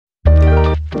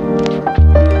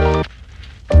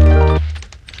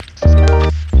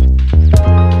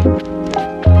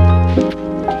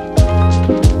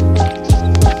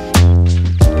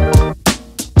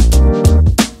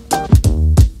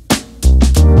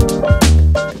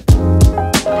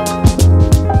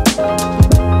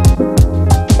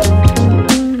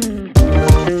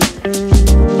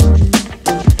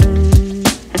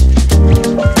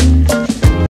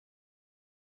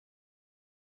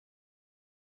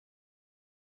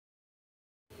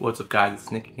What's up guys,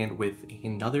 it's Nick again with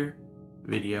another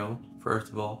video. First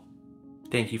of all,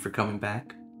 thank you for coming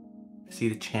back. I see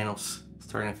the channel's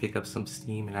starting to pick up some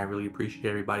steam and I really appreciate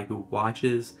everybody who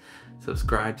watches,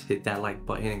 subscribes, hit that like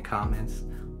button and comments.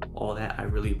 All that, I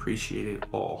really appreciate it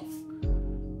all.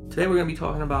 Today we're going to be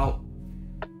talking about,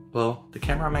 well, the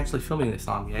camera I'm actually filming this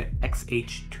on, the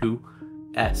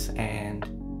X-H2S, and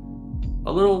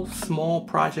a little small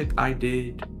project I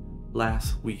did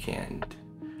last weekend.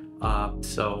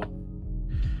 So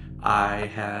I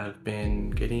have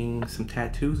been getting some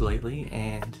tattoos lately,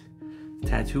 and the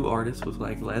tattoo artist was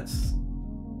like, let's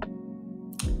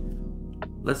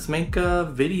make a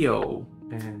video.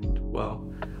 And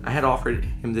well, I had offered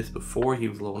him this before. He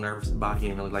was a little nervous about it. He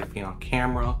didn't really like being on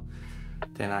camera.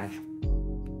 Then I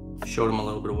showed him a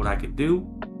little bit of what I could do.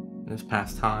 And this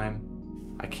past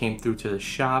time I came through to the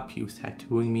shop, he was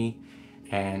tattooing me,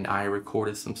 and I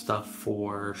recorded some stuff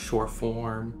for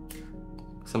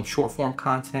some short form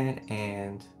content.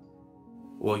 And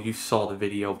well, you saw the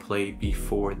video played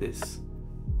before this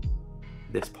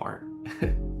part.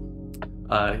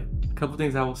 A couple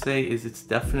things I will say is it's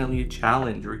definitely a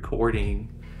challenge recording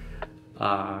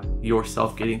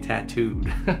yourself getting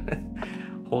tattooed.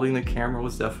 Holding the camera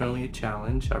was definitely a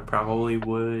challenge. I probably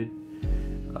would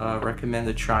recommend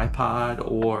a tripod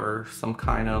or some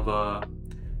kind of a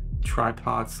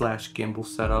tripod slash gimbal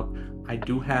setup. I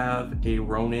do have a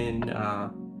Ronin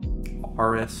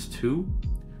RS2.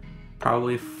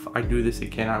 Probably if I do this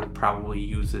again, I would probably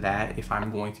use that if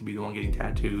I'm going to be the one getting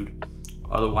tattooed.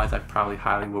 Otherwise, I probably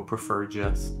highly would prefer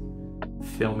just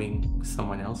filming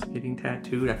someone else getting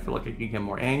tattooed. I feel like I could get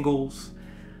more angles.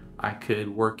 I could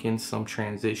work in some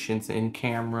transitions in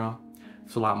camera.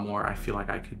 There's a lot more I feel like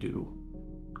I could do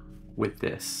with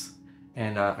this.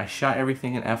 And I shot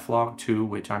everything in F-Log 2,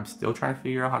 which I'm still trying to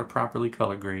figure out how to properly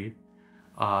color grade.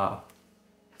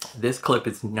 This clip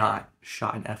is not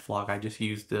shot in F-Log. I just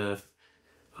used the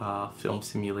film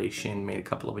simulation, made a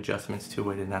couple of adjustments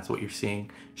to it, and that's what you're seeing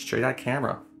straight out of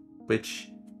camera. Which,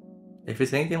 if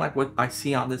it's anything like what I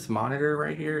see on this monitor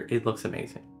right here, it looks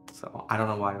amazing. So I don't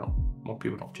know why more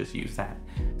people don't just use that.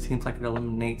 Seems like it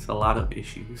eliminates a lot of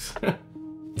issues.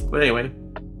 But anyway,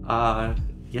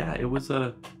 yeah, it was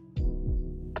a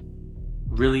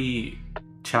really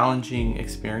challenging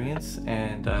experience,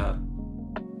 and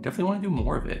definitely want to do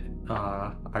more of it.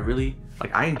 I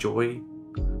enjoy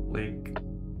like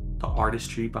the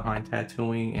artistry behind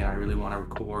tattooing, and I really want to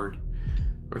record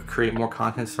or create more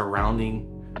content surrounding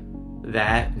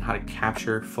that and how to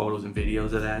capture photos and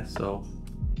videos of that. So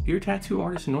if you're a tattoo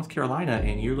artist in North Carolina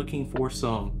and you're looking for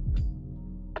some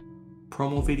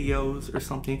promo videos or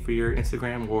something for your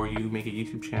Instagram, or you make a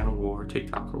YouTube channel or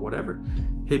TikTok or whatever,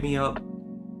 hit me up.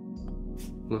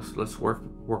 Let's work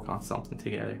on something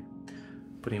together.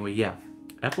 But anyway, yeah,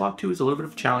 F-Log 2 is a little bit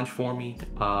of a challenge for me.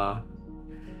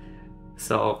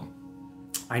 So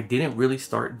I didn't really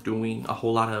start doing a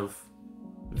whole lot of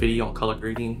video and color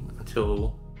grading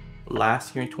until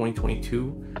last year in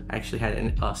 2022. I actually had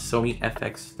a Sony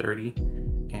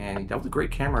FX30, and that was a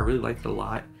great camera. I really liked it a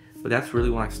lot. But that's really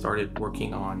when I started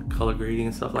working on color grading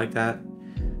and stuff like that.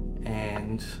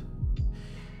 And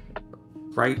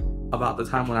right about the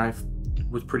time when I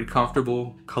was pretty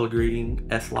comfortable color grading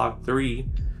S-Log 3,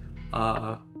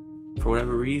 for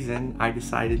whatever reason, I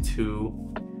decided to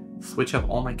switch up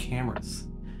all my cameras.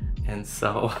 And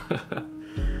so,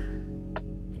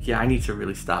 yeah, I need to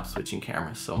really stop switching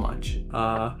cameras so much.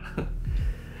 Well,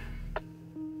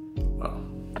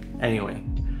 anyway,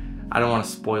 I don't want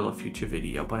to spoil a future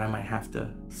video, but I might have to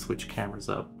switch cameras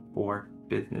up for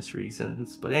business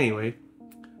reasons. But anyway,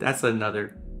 that's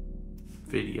another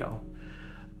video.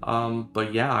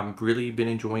 But yeah, I've really been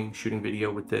enjoying shooting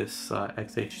video with this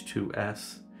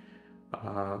X-H2S.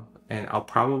 And I'll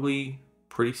probably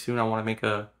pretty soon, I want to make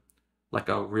a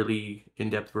really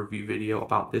in-depth review video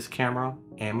about this camera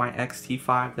and my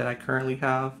X-T5 that I currently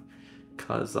have,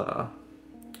 because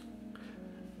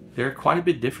they're quite a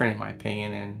bit different in my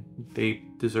opinion, and they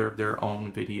deserve their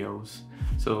own videos.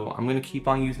 So I'm going to keep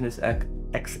on using this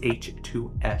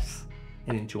X-H2S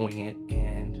and enjoying it,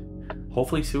 and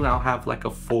hopefully soon I'll have like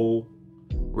a full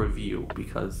review,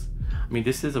 because I mean,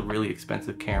 this is a really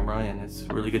expensive camera, and it's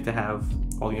really good to have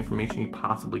all the information you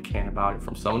possibly can about it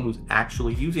from someone who's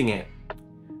actually using it,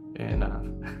 and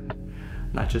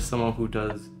not just someone who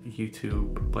does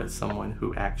YouTube, but someone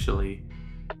who actually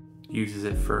uses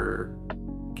it for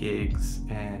gigs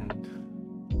and,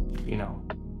 you know,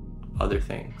 other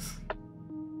things.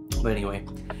 But anyway,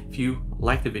 if you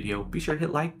like the video, be sure to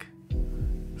hit like,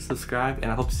 subscribe,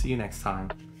 and I hope to see you next time.